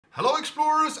Hello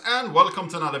explorers and welcome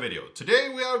to another video. Today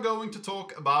we are going to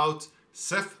talk about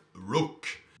Ceph Rook.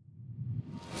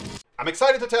 I'm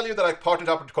excited to tell you that I partnered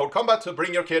up with CodeCombat to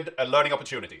bring your kid a learning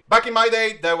opportunity. Back in my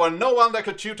day, there were no one that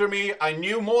could tutor me. I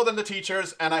knew more than the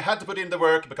teachers and I had to put in the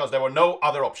work because there were no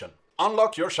other option.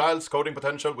 Unlock your child's coding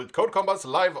potential with CodeCombat's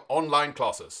live online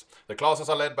classes. The classes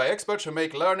are led by experts who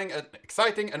make learning an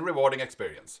exciting and rewarding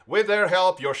experience. With their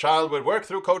help, your child will work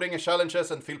through coding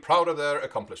challenges and feel proud of their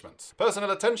accomplishments.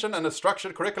 Personal attention and a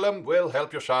structured curriculum will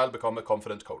help your child become a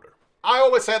confident coder. I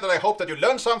always said that I hope that you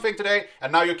learned something today,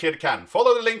 and now your kid can.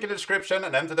 Follow the link in the description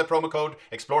and enter the promo code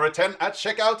EXPLORER10 at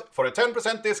checkout for a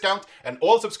 10% discount, and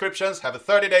all subscriptions have a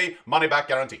 30-day money-back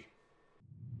guarantee.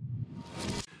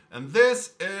 And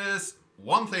this is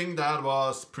one thing that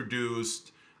was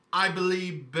produced, I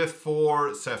believe,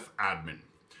 before Ceph Admin.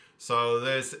 So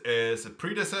this is a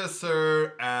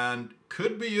predecessor and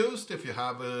could be used if you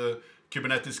have a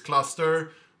Kubernetes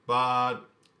cluster, but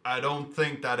I don't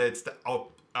think that it's the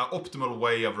optimal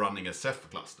way of running a Ceph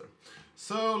cluster.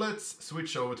 So let's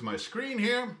switch over to my screen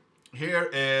here. Here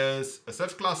is a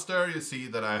Ceph cluster. You see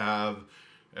that I have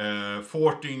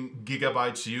 14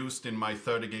 gigabytes used in my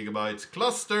 30 gigabytes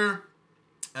cluster.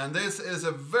 And this is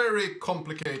a very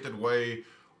complicated way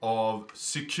of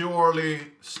securely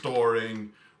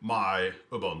storing my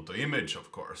Ubuntu image,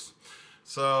 of course.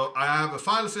 So I have a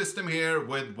file system here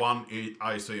with one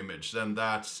ISO image, and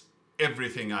that's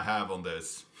everything I have on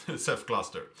this Ceph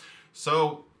cluster.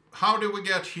 So how do we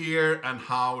get here and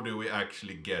how do we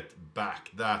actually get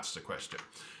back? That's the question.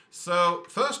 So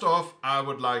first off, I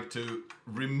would like to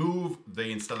remove the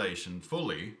installation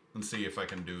fully and see if I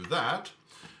can do that.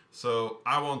 So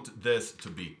I want this to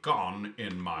be gone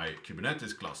in my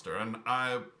Kubernetes cluster, and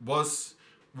I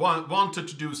wanted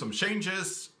to do some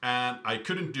changes and I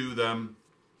couldn't do them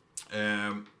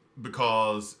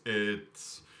because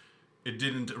it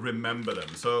didn't remember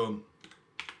them. So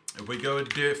if we go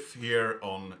diff here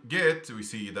on Git, we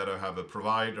see that I have a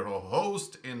provider or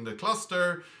host in the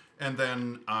cluster, and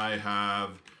then I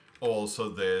have also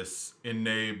this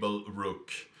enable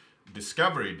rook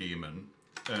discovery daemon.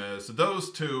 So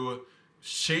those two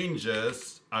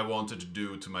changes I wanted to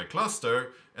do to my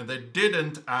cluster, and they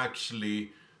didn't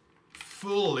actually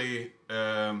fully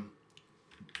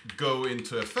go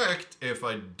into effect if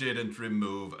I didn't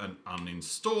remove and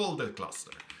uninstall the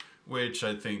cluster, which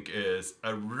I think is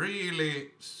a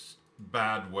really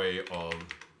bad way of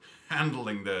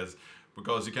handling this,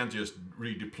 because you can't just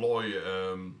redeploy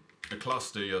a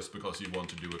cluster just because you want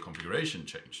to do a configuration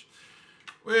change,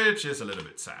 which is a little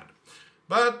bit sad.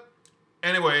 But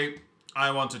anyway,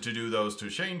 I wanted to do those two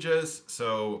changes,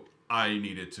 so I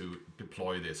needed to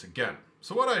deploy this again.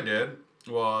 So what I did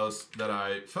was that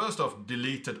I first off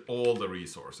deleted all the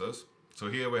resources. So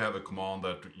here we have a command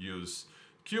that use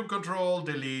kube control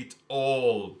delete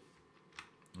all.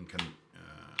 You can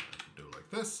do like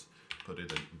this, put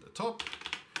it in the top.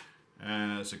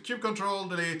 So kube control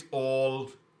delete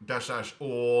all --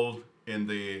 all in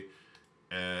the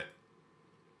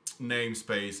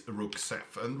namespace rook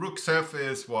Ceph. And rook Ceph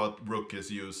is what Rook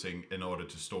is using in order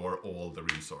to store all the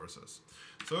resources.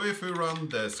 So if we run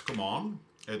this command,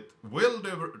 it will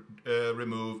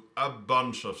remove a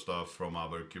bunch of stuff from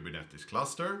our Kubernetes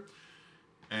cluster.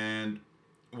 And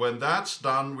when that's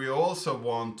done, we also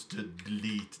want to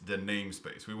delete the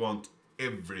namespace. We want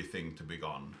everything to be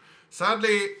gone.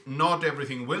 Sadly, not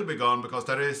everything will be gone because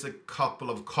there is a couple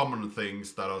of common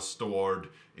things that are stored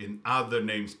in other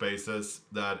namespaces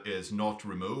that is not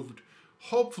removed.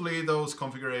 Hopefully those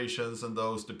configurations and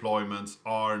those deployments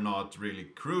are not really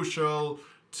crucial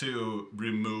to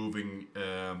removing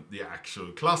the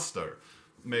actual cluster.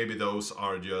 Maybe those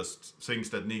are just things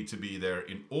that need to be there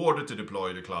in order to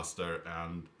deploy the cluster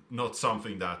and not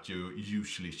something that you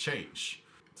usually change.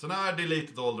 So now I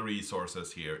deleted all the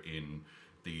resources here in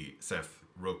the Ceph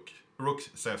Rook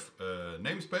Ceph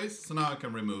namespace. So now I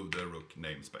can remove the Rook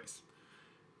namespace.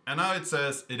 And now it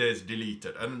says it is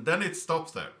deleted, and then it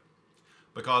stops there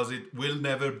because it will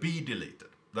never be deleted.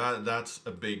 That's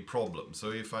a big problem.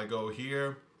 So if I go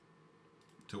here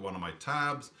to one of my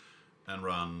tabs and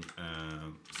run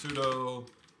sudo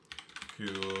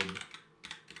kube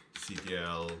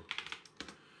ctl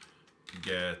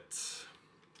get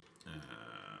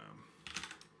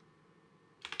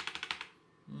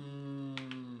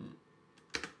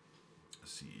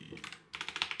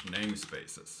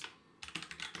namespaces.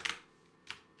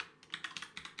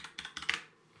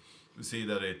 You see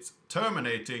that it's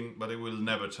terminating, but it will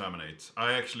never terminate.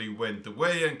 I actually went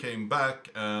away and came back,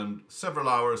 and several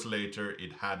hours later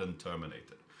it hadn't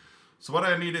terminated. So what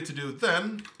I needed to do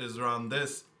then is run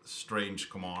this strange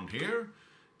command here,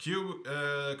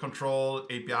 control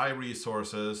API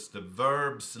resources, the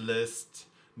verbs list,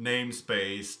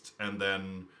 namespace, and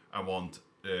then I want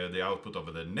the output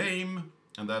of the name.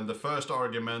 And then the first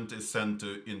argument is sent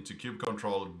into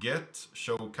kubectl get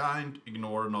show kind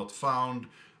ignore not found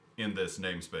in this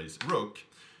namespace rook.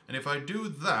 And if I do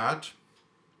that,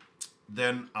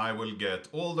 then I will get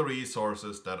all the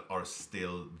resources that are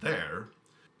still there.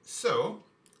 So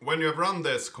when you have run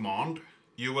this command,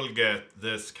 you will get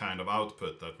this kind of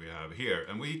output that we have here.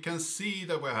 And we can see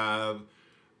that we have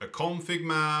a config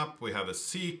map, we have a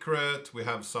secret, we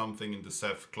have something in the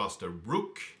Ceph cluster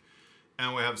Rook,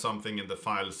 and we have something in the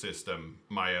file system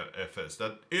MyFS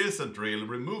that isn't really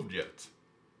removed yet.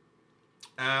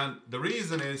 And the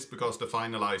reason is because the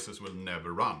finalizers will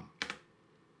never run.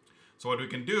 So what we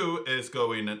can do is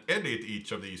go in and edit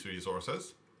each of these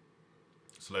resources.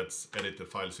 So let's edit the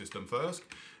file system first.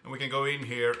 And we can go in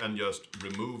here and just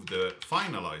remove the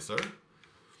finalizer.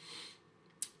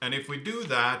 And if we do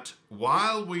that,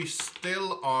 while we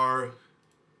still are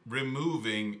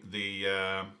removing the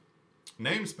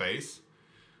namespace,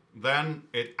 then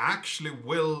it actually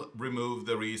will remove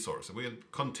the resource. We'll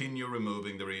continue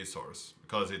removing the resource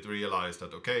because it realized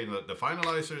that, okay, the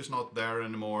finalizer is not there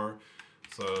anymore.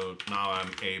 So now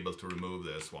I'm able to remove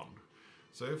this one.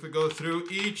 So if we go through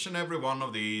each and every one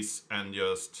of these and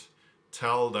just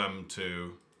tell them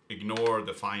to ignore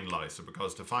the finalizer,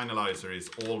 because the finalizer is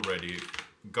already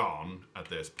gone at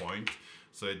this point.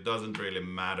 So it doesn't really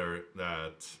matter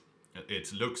that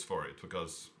it looks for it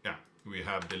because, yeah, we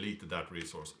have deleted that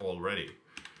resource already.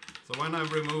 So when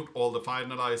I've removed all the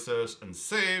finalizers and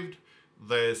saved,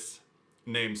 this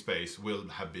namespace will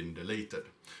have been deleted.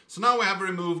 So now we have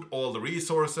removed all the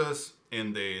resources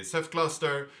in the Ceph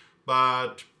cluster,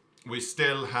 but we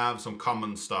still have some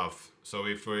common stuff. So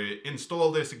if we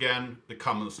install this again, the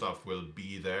common stuff will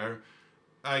be there.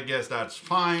 I guess that's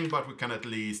fine, but we can at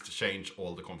least change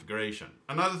all the configuration.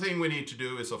 Another thing we need to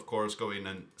do is, of course, go in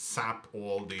and sap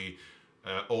all the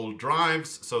old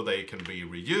drives so they can be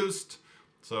reused.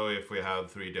 So if we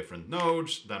have 3 different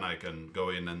nodes, then I can go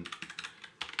in and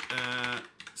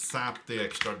sap the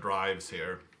extra drives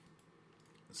here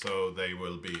so they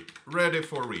will be ready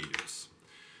for reuse.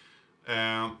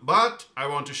 But I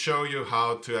want to show you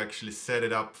how to actually set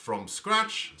it up from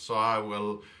scratch. So I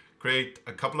will create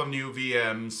a couple of new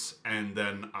VMs and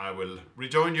then I will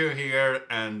rejoin you here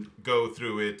and go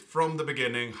through it from the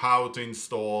beginning, how to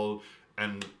install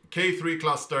an K3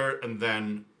 cluster and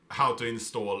then how to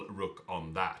install Rook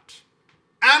on that.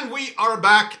 And we are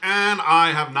back, and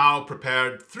I have now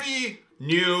prepared 3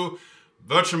 new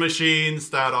virtual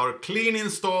machines that are clean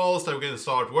installs that we can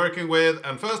start working with.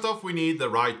 And first off, we need the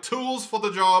right tools for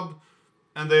the job.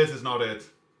 And this is not it.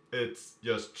 It's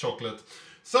just chocolate.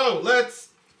 So let's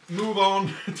move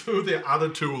on to the other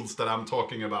tools that I'm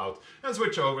talking about and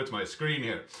switch over to my screen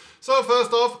here. So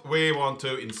first off, we want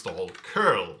to install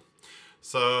curl.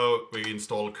 So we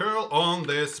install curl on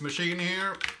this machine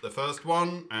here, the first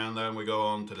one, and then we go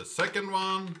on to the second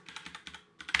one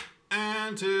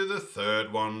and to the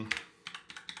third one.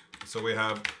 So we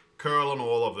have curl on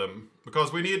all of them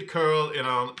because we need curl in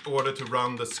order to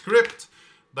run the script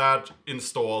that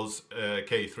installs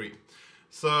K3.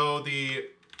 So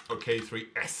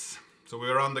K3s. So we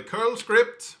run the curl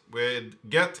script with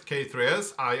get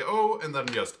K3s IO and then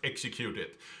just execute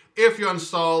it. If you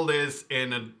install this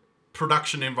in a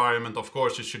production environment, of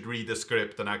course, you should read the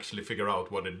script and actually figure out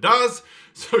what it does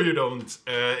so you don't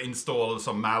install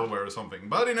some malware or something.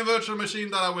 But in a virtual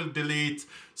machine that I will delete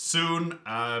soon,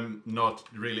 I'm not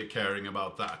really caring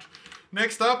about that.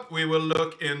 Next up, we will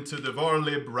look into the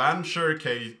varlib rancher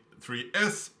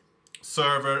K3s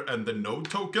server and the node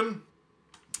token.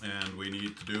 And we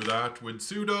need to do that with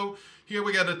sudo. Here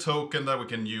we get a token that we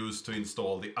can use to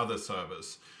install the other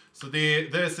servers. So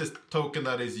this is token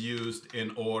that is used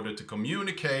in order to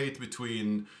communicate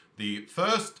between the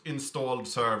first installed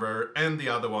server and the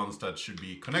other ones that should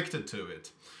be connected to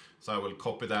it. So I will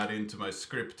copy that into my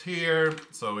script here.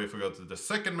 So if we go to the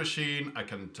second machine, I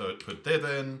can put that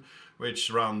in, which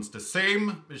runs the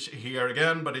same here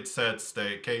again, but it sets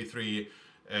the K3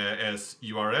 as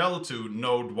URL to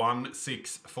node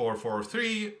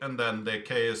 16443, and then the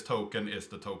KS token is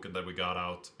the token that we got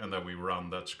out, and then we run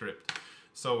that script.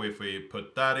 So if we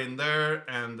put that in there,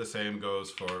 and the same goes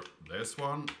for this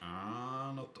one,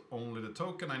 not only the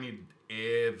token, I need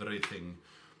everything.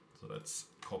 So let's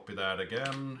copy that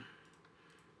again.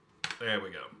 There we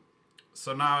go.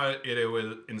 So now it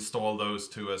will install those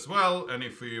two as well. And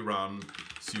if we run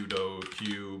sudo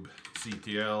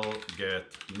kubectl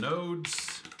get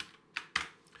nodes,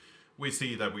 we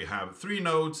see that we have 3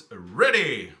 nodes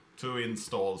ready to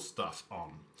install stuff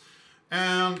on.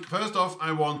 And first off,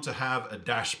 I want to have a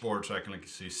dashboard so I can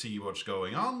actually see what's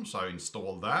going on. So I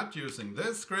install that using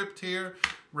this script here,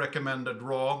 recommended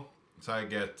raw. So I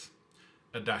get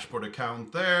a dashboard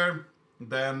account there.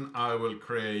 Then I will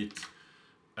create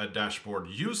a dashboard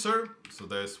user. So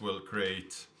this will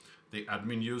create the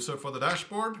admin user for the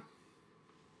dashboard.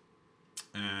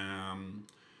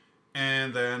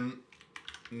 And then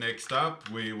next up,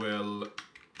 we will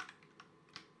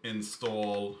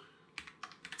install,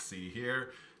 see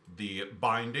here, the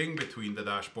binding between the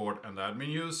dashboard and the admin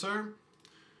user.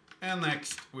 And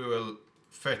next, we will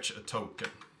fetch a token.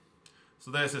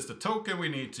 So this is the token we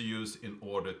need to use in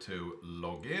order to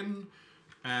log in.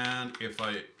 And if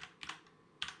I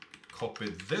copy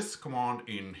this command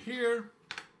in here,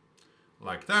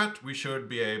 like that, we should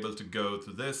be able to go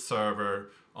to this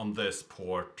server on this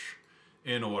port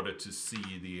in order to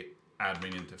see the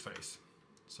admin interface.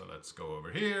 So let's go over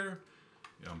here,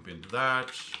 jump into that,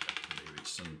 I believe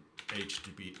it's an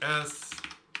HTTPS,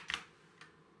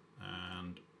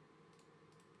 and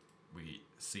we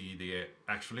see the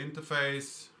actual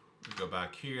interface. We go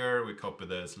back here, we copy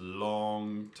this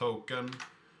long token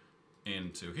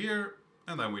into here,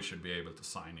 and then we should be able to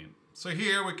sign in. So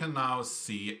here we can now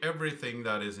see everything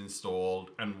that is installed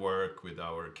and work with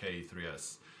our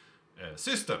K3S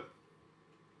system.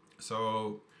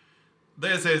 So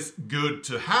this is good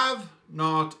to have,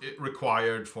 not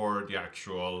required for the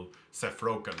actual Ceph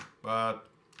Rook. But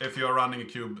if you're running a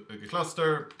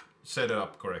cluster, set it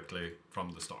up correctly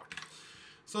from the start.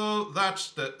 So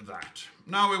that's that.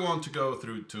 Now we want to go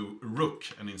through to Rook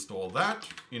and install that.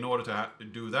 In order to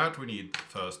do that, we need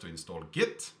first to install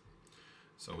Git.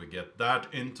 So we get that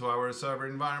into our server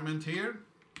environment here.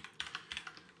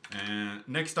 And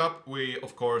next up, we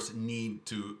of course need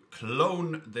to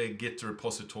clone the Git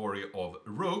repository of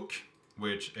Rook,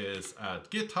 which is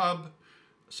at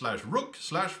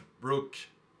github/rook/rook,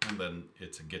 and then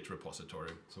it's a Git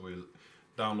repository. So we'll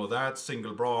download that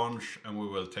single branch, and we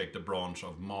will take the branch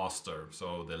of master,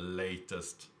 so the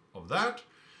latest of that.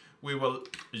 We will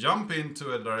jump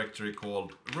into a directory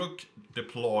called rook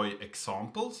deploy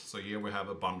examples. So here we have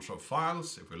a bunch of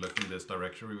files. If we look in this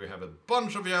directory, we have a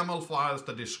bunch of YAML files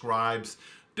that describes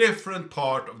different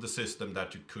part of the system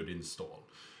that you could install.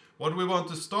 What we want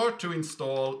to start to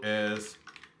install is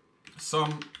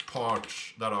some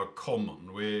parts that are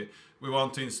common. We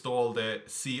want to install the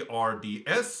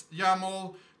CRDS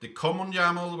YAML, the common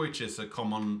YAML, which is a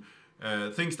common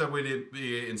things that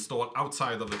we install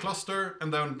outside of the cluster,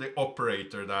 and then the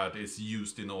operator that is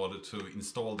used in order to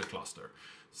install the cluster.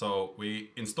 So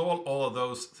we install all of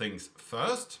those things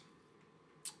first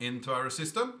into our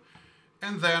system,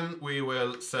 and then we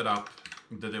will set up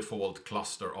the default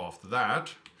cluster after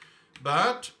that.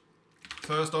 But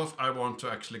first off, I want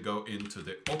to actually go into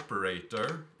the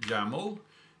operator YAML,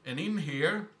 and in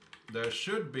here there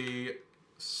should be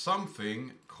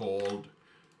something called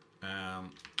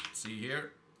see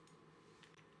here,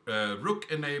 rook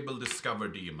enable discover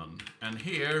daemon, and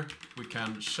here we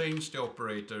can change the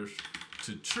operators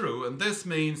to true, and this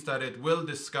means that it will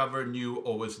discover new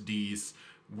OSDs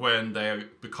when they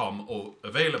become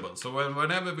available. So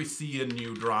whenever we see a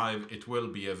new drive, it will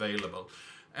be available,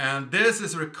 and this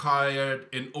is required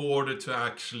in order to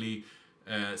actually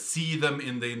see them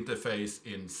in the interface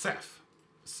in Ceph.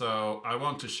 So I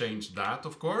want to change that,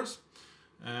 of course.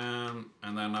 And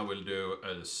then I will do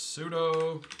a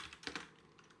sudo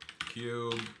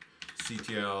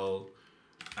kubectl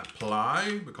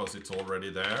apply, because it's already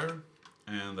there,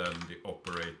 and then the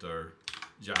operator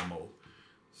YAML.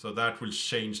 So that will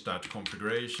change that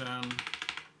configuration.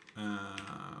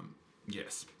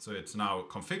 Yes, so it's now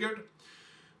configured.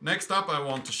 Next up, I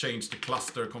want to change the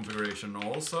cluster configuration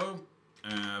also,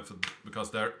 because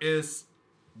there is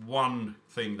one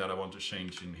thing that I want to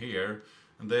change in here.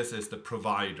 And this is the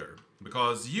provider,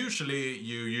 because usually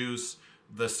you use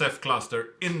the Ceph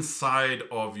cluster inside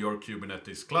of your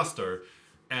Kubernetes cluster.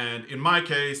 And in my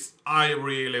case, I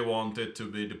really want it to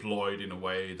be deployed in a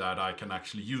way that I can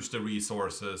actually use the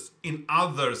resources in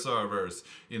other servers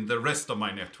in the rest of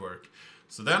my network.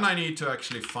 So then I need to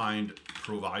actually find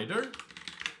provider.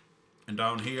 And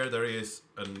down here there is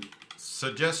a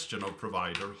suggestion of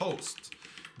provider host.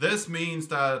 This means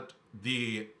that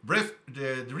the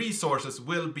resources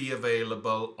will be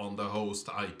available on the host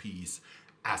IPs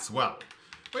as well,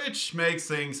 which makes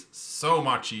things so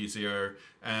much easier,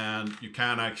 and you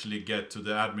can actually get to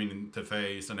the admin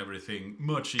interface and everything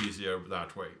much easier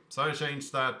that way. So I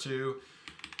changed that too,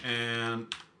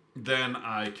 and then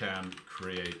I can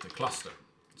create a cluster.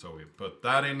 So we put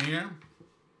that in here.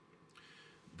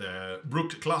 The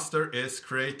Rook cluster is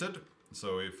created.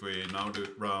 So if we now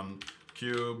run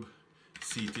kube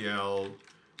ctl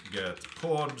get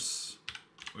pods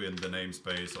in the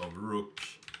namespace of Rook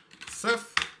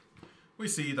Ceph, we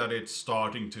see that it's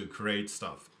starting to create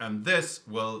stuff. And this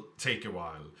will take a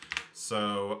while.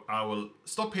 So I will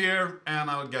stop here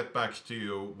and I'll get back to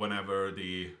you whenever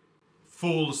the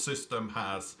full system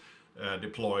has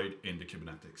deployed in the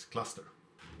Kubernetes cluster.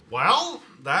 Well,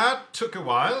 that took a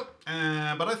while,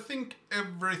 but I think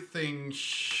everything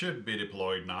should be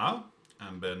deployed now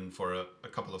and been for a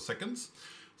couple of seconds.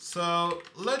 So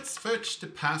let's fetch the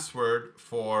password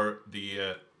for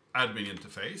the admin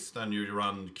interface. Then you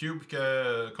run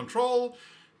kube control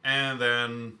and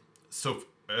then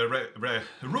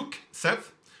Rook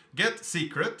Ceph get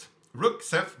secret Rook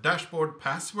Ceph dashboard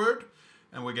password,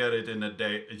 and we get it in a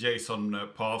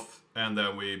JSON path, and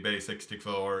then we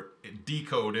base64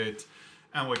 decode it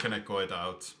and we can echo it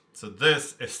out. So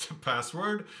this is the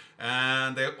password,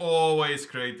 and they always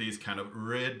create these kind of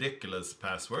ridiculous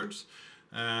passwords.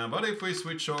 But if we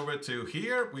switch over to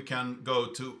here, we can go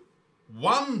to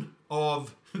one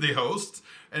of the hosts,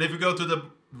 and if you go to the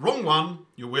wrong one,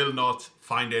 you will not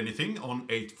find anything on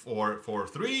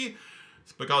 8443.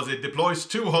 Because it deploys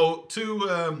two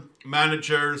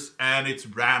managers and it's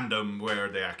random where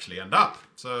they actually end up.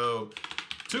 So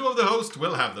 2 of the hosts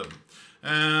will have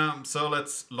them. So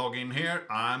let's log in here.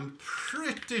 I'm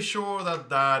pretty sure that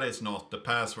that is not the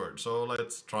password. So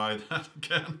let's try that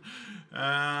again.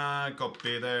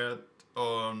 Copy that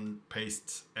on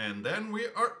paste, and then we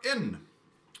are in.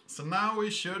 So now we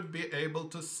should be able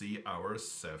to see our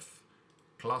Ceph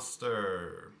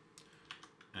cluster.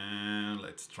 And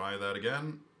let's try that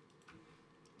again.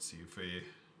 See if we...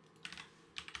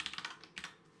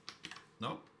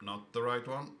 Nope, not the right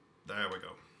one. There we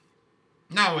go.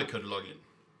 Now we could log in.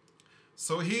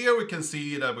 So here we can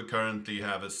see that we currently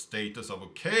have a status of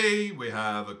OK. We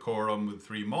have a quorum with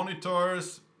 3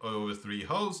 monitors, over 3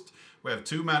 hosts. We have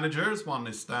 2 managers, 1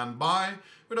 is standby.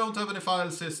 We don't have any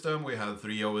file system. We have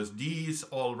 3 OSDs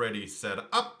already set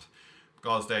up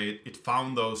because it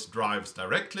found those drives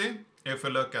directly. If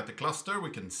we look at the cluster, we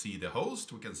can see the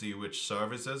host. We can see which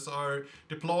services are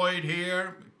deployed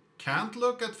here. We can't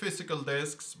look at physical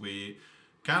disks. We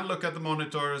can't look at the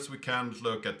monitors. We can't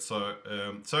look at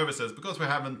services because we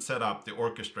haven't set up the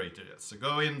orchestrator yet. So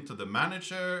go into the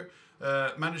manager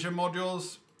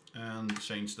modules and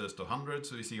change this to 100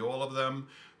 so we see all of them.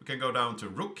 We can go down to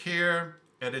Rook here,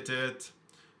 edit it,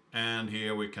 and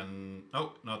here we can,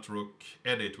 oh, not Rook,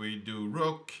 edit. We do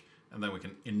Rook, and then we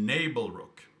can enable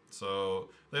Rook. So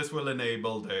this will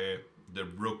enable the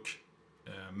Rook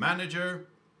manager.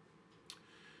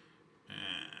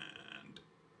 And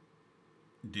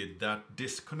did that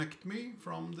disconnect me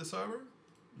from the server?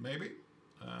 Maybe.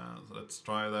 So let's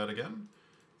try that again.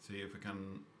 See if we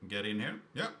can get in here.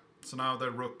 Yeah. So now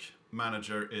the Rook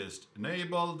manager is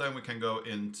enabled. Then we can go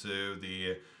into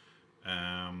the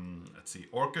let's see,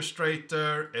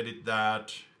 orchestrator, edit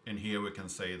that, and here we can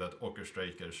say that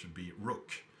orchestrator should be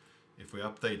Rook. If we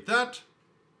update that,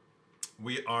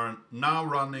 we are now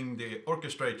running the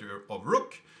orchestrator of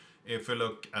Rook. If we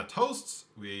look at hosts,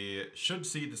 we should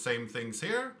see the same things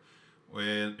here.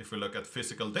 If we look at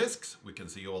physical disks, we can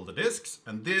see all the disks.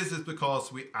 And this is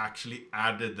because we actually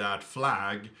added that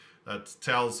flag that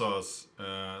tells us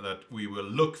that we will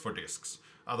look for disks.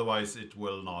 Otherwise, it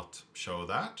will not show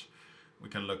that. We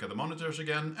can look at the monitors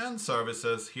again and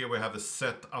services. Here we have a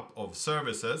setup of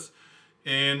services.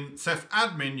 In Ceph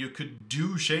admin, you could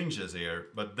do changes here,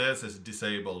 but this is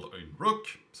disabled in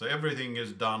Rook. So everything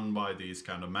is done by these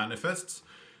kind of manifests.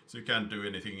 So you can't do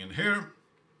anything in here.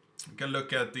 You can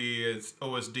look at the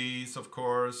OSDs, of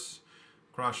course,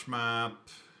 crash map.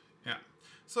 Yeah.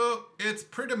 So it's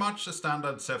pretty much a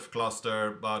standard Ceph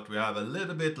cluster, but we have a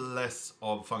little bit less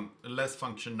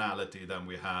functionality than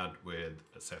we had with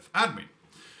Ceph admin.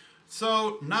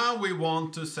 So now we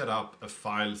want to set up a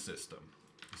file system.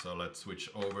 So let's switch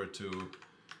over to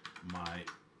my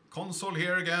console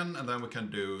here again, and then we can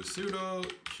do sudo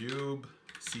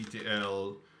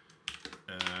kubectl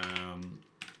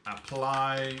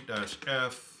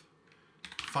apply-f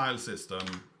file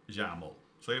system YAML.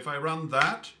 So if I run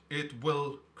that, it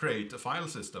will create a file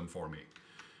system for me.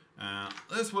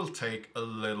 This will take a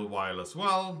little while as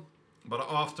well, but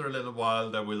after a little while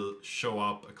there will show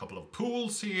up a couple of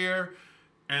pools here,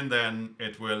 and then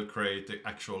it will create the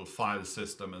actual file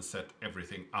system and set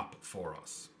everything up for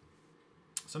us.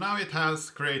 So now it has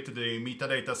created the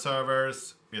metadata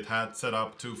servers. It had set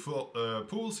up 2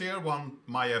 pools here, one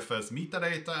myfs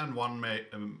metadata and one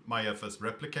myfs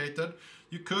replicated.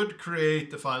 You could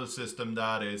create a file system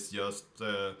that is just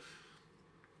that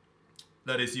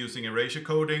is using erasure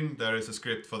coding. There is a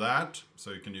script for that,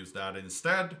 so you can use that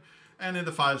instead. And in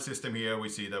the file system here, we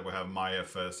see that we have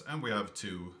myfs and we have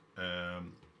two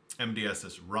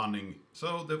MDSs running.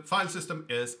 So the file system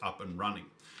is up and running.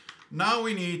 Now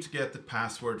we need to get the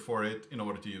password for it in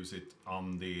order to use it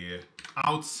on the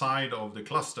outside of the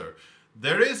cluster.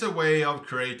 There is a way of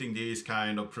creating these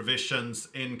kind of provisions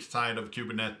inside of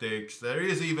Kubernetes. There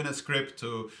is even a script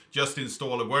to just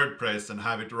install a WordPress and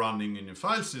have it running in your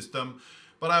file system,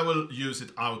 but I will use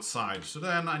it outside. So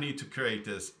then I need to create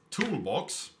this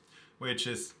toolbox, which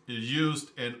is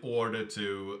used in order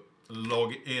to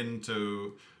log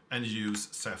into and use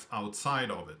Ceph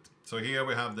outside of it. So here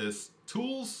we have this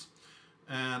tools,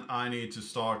 and I need to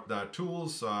start that tool.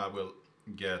 So I will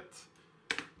get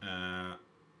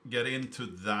into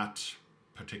that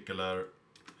particular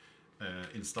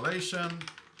installation,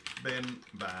 bin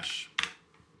bash.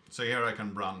 So here I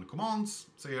can run commands.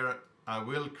 So here I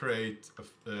will create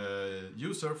a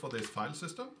user for this file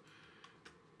system,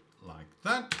 like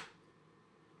that.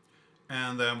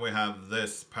 And then we have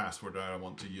this password that I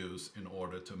want to use in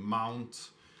order to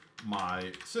mount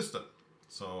my system.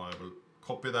 So I will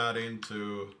copy that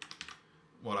into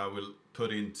what I will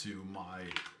put into my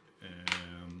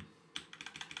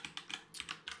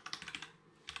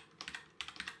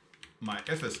my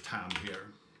FS tab here.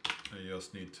 I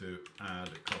just need to add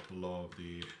a couple of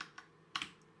the,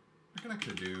 I can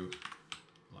actually do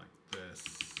like this.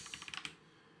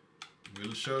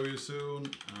 We'll show you soon.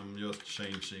 I'm just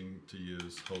changing to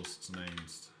use hosts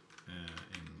names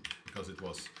because it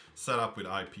was set up with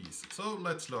IPs. So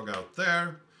let's log out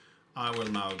there. I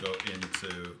will now go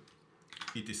into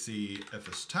etc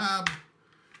fs tab,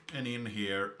 and in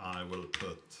here I will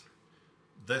put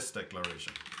this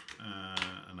declaration.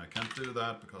 And I can't do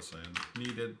that because I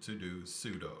needed to do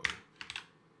sudo.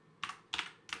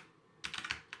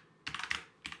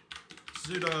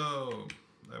 Sudo,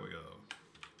 there we go.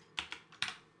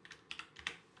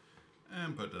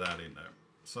 And put that in there.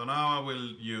 So now I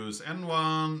will use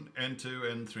N1, N2,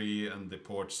 N3, and the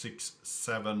port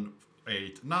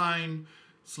 6789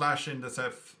 slash in the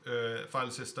Ceph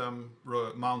file system,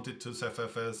 mount it to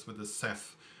CephFS with the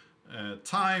Ceph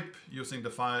type, using the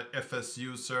file fs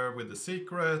user with the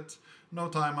secret, no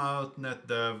timeout,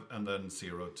 netdev, and then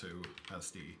 02 as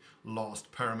the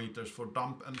last parameters for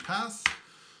dump and pass.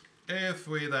 If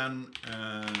we then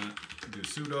do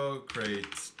sudo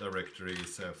create directory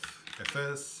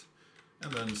cephfs,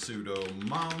 and then sudo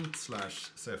mount slash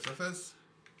cephfs,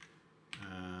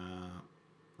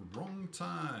 wrong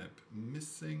type,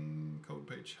 missing code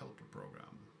page helper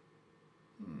program.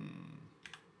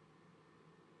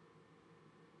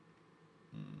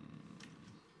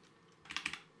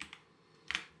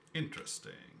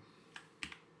 Interesting.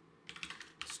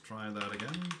 Let's try that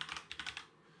again.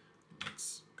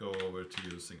 Let's go over to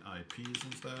using IPs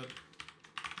instead.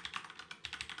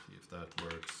 See if that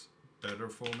works better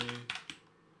for me.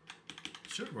 It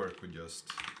should work with just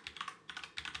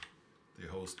the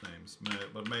host names,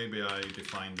 but maybe I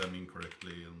defined them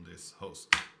incorrectly on this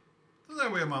host. So there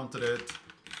we have mounted it.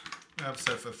 We have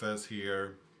CephFS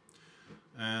here,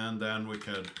 and then we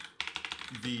could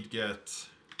vget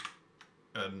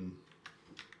and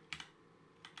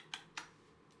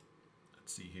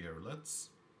let's see here,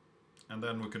 and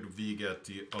then we could vget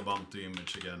the Ubuntu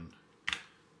image again.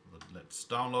 Let's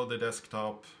download the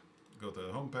desktop, go to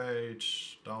the home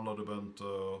page, download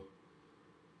Ubuntu,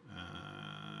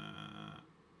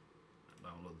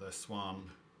 download this one,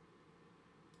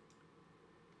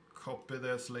 copy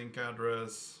this link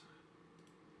address,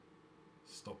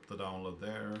 stop the download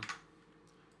there, and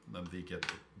then vget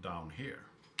it down here.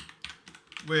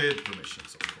 With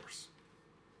permissions, of course.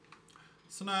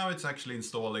 So now it's actually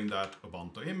installing that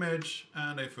Ubuntu image,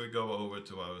 and if we go over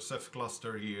to our Ceph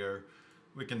cluster here,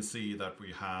 we can see that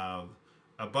we have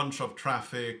a bunch of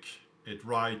traffic. It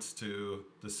writes to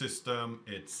the system.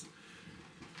 It's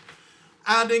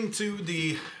adding to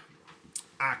the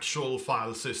actual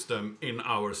file system in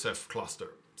our Ceph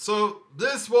cluster. So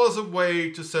this was a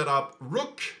way to set up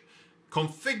Rook,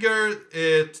 configure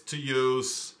it to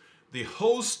use the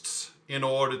hosts in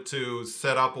order to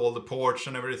set up all the ports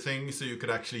and everything, so you could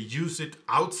actually use it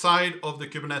outside of the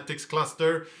Kubernetes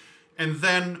cluster. And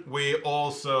then we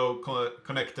also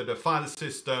connected a file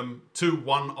system to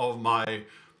one of my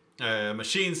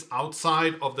machines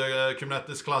outside of the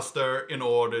Kubernetes cluster in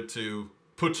order to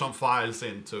put some files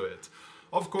into it.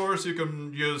 Of course, you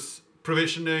can use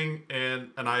provisioning,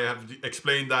 and I have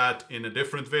explained that in a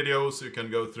different video, so you can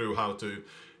go through how to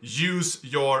use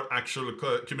your actual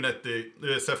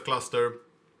Kubernetes Ceph cluster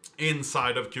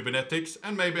inside of Kubernetes,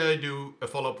 and maybe I do a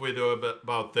follow-up video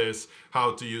about this,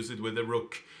 how to use it with the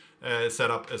Rook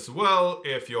setup as well,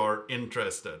 if you're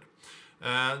interested.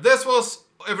 This was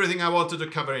everything I wanted to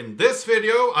cover in this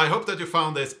video. I hope that you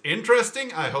found this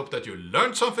interesting. I hope that you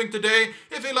learned something today.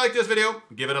 If you like this video,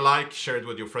 give it a like, share it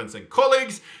with your friends and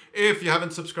colleagues. If you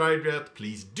haven't subscribed yet,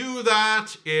 please do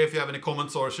that. If you have any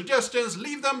comments or suggestions,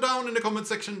 leave them down in the comment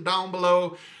section down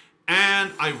below.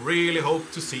 And I really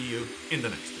hope to see you in the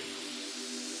next video.